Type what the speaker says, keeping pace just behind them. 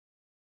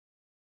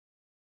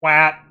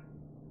What?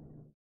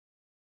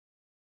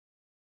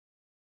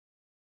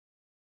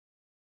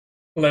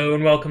 Hello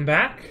and welcome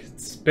back.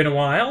 It's been a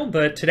while,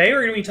 but today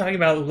we're going to be talking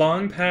about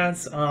long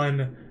paths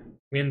on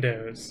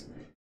Windows.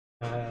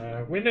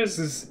 Windows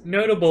is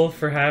notable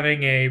for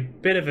having a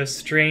bit of a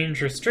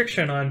strange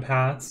restriction on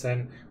paths,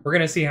 and we're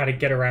going to see how to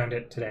get around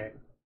it today.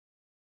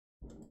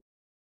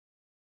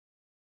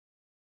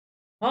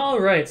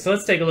 Alright, so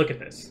let's take a look at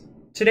this.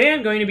 Today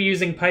I'm going to be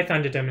using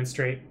Python to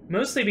demonstrate,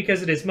 mostly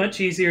because it is much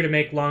easier to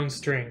make long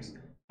strings.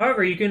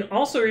 However, you can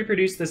also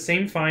reproduce the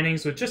same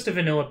findings with just a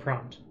vanilla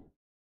prompt.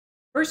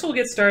 First, we'll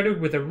get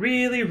started with a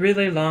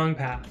really long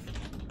path.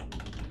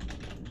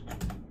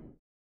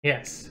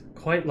 Yes,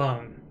 quite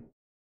long.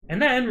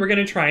 And then we're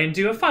going to try and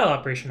do a file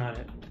operation on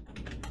it.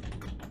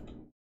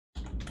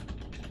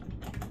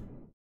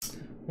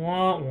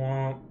 Wah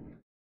wah.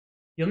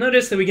 You'll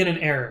notice that we get an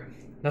error.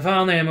 The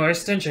file name or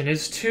extension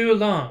is too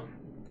long.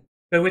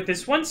 But with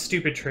this one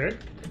stupid trick,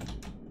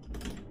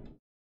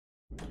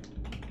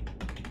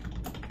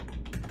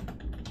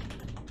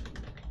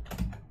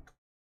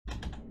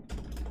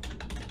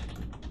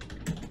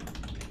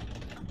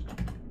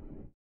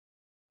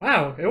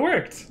 wow, it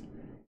worked!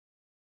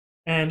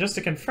 And just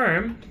to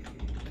confirm,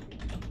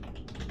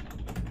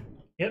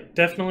 yep,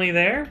 definitely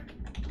there.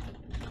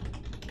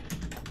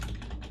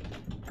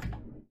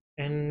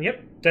 And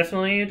yep,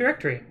 definitely a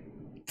directory.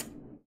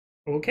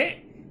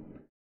 Okay.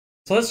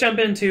 So let's jump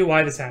into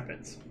why this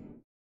happens.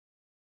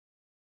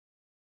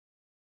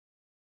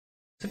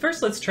 So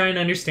first, let's try and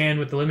understand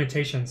what the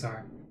limitations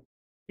are.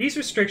 These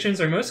restrictions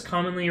are most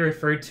commonly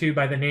referred to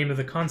by the name of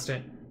the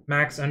constant,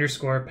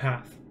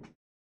 max_path.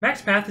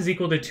 MAXPATH is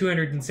equal to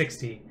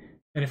 260,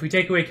 and if we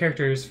take away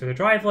characters for the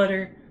drive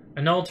letter,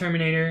 a null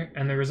terminator,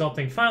 and the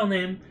resulting file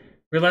name,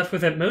 we're left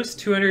with at most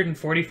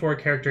 244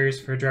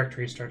 characters for a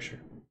directory structure.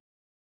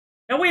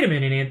 Now wait a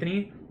minute,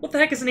 Anthony, what the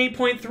heck is an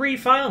 8.3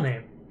 file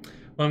name?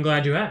 Well, I'm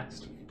glad you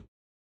asked.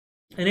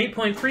 An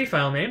 8.3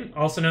 file name,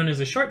 also known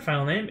as a short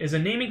file name, is a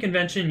naming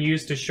convention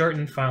used to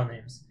shorten file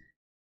names,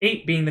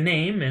 8 being the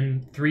name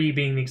and 3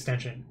 being the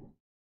extension.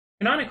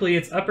 Canonically,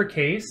 it's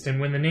uppercased,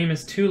 and when the name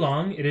is too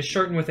long, it is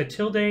shortened with a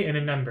tilde and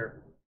a number.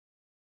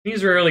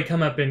 These rarely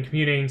come up in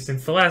computing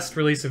since the last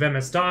release of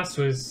MS-DOS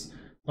was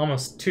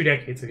almost 2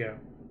 decades ago.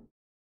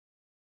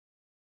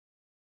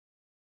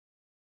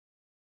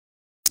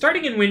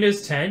 Starting in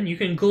Windows 10, you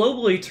can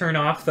globally turn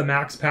off the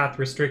MAXPATH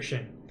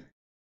restriction.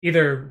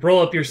 Either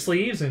roll up your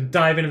sleeves and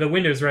dive into the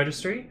Windows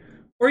registry,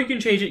 or you can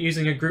change it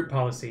using a group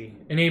policy,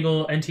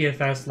 enable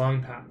NTFS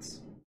long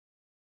paths.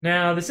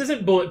 Now, this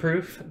isn't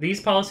bulletproof. These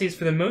policies,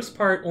 for the most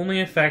part,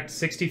 only affect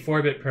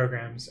 64-bit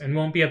programs and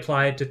won't be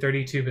applied to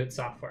 32-bit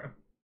software.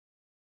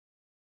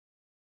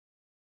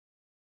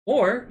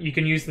 Or, you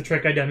can use the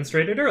trick I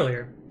demonstrated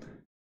earlier.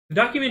 The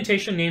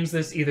documentation names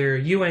this either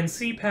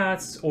UNC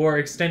paths or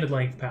extended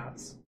length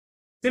paths.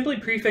 Simply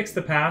prefix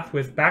the path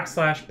with \\\,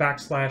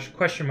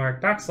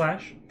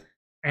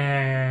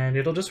 and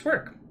it'll just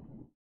work.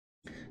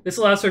 This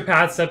allows for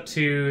paths up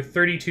to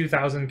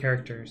 32,000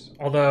 characters,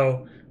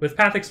 although with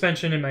path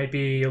expansion it might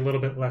be a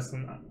little bit less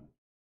than that.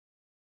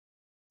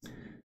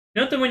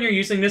 Note that when you're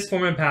using this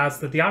form of paths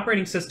that the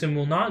operating system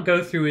will not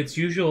go through its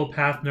usual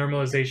path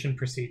normalization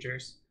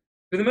procedures.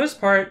 For the most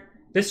part,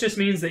 this just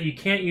means that you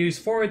can't use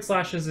forward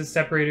slashes as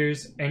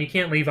separators, and you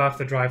can't leave off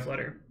the drive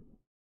letter.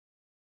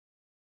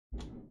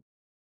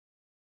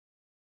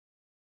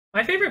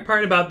 My favorite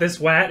part about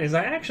this WAT is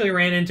I actually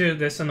ran into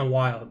this in the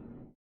wild.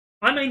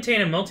 I maintain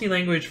a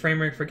multi-language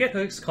framework for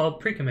GitHooks called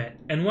Precommit,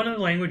 and one of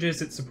the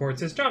languages it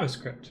supports is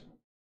JavaScript.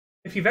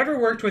 If you've ever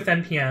worked with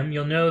NPM,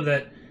 you'll know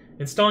that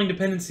installing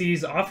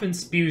dependencies often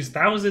spews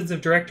thousands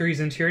of directories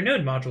into your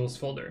node modules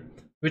folder,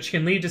 which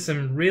can lead to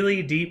some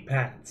really deep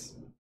paths.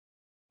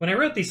 When I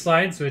wrote these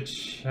slides,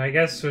 which I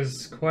guess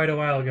was quite a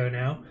while ago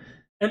now,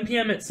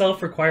 NPM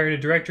itself required a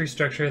directory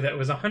structure that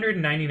was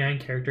 199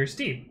 characters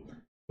deep,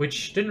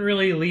 which didn't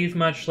really leave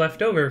much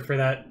left over for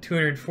that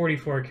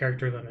 244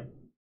 character limit.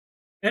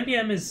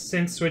 NPM has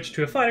since switched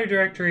to a flatter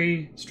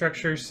directory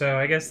structure, so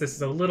I guess this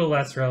is a little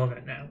less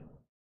relevant now.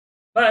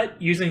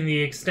 But using the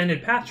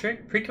extended path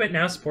trick, Precommit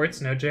now supports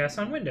Node.js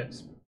on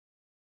Windows.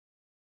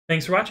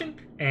 Thanks for watching,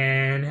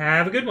 and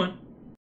have a good one!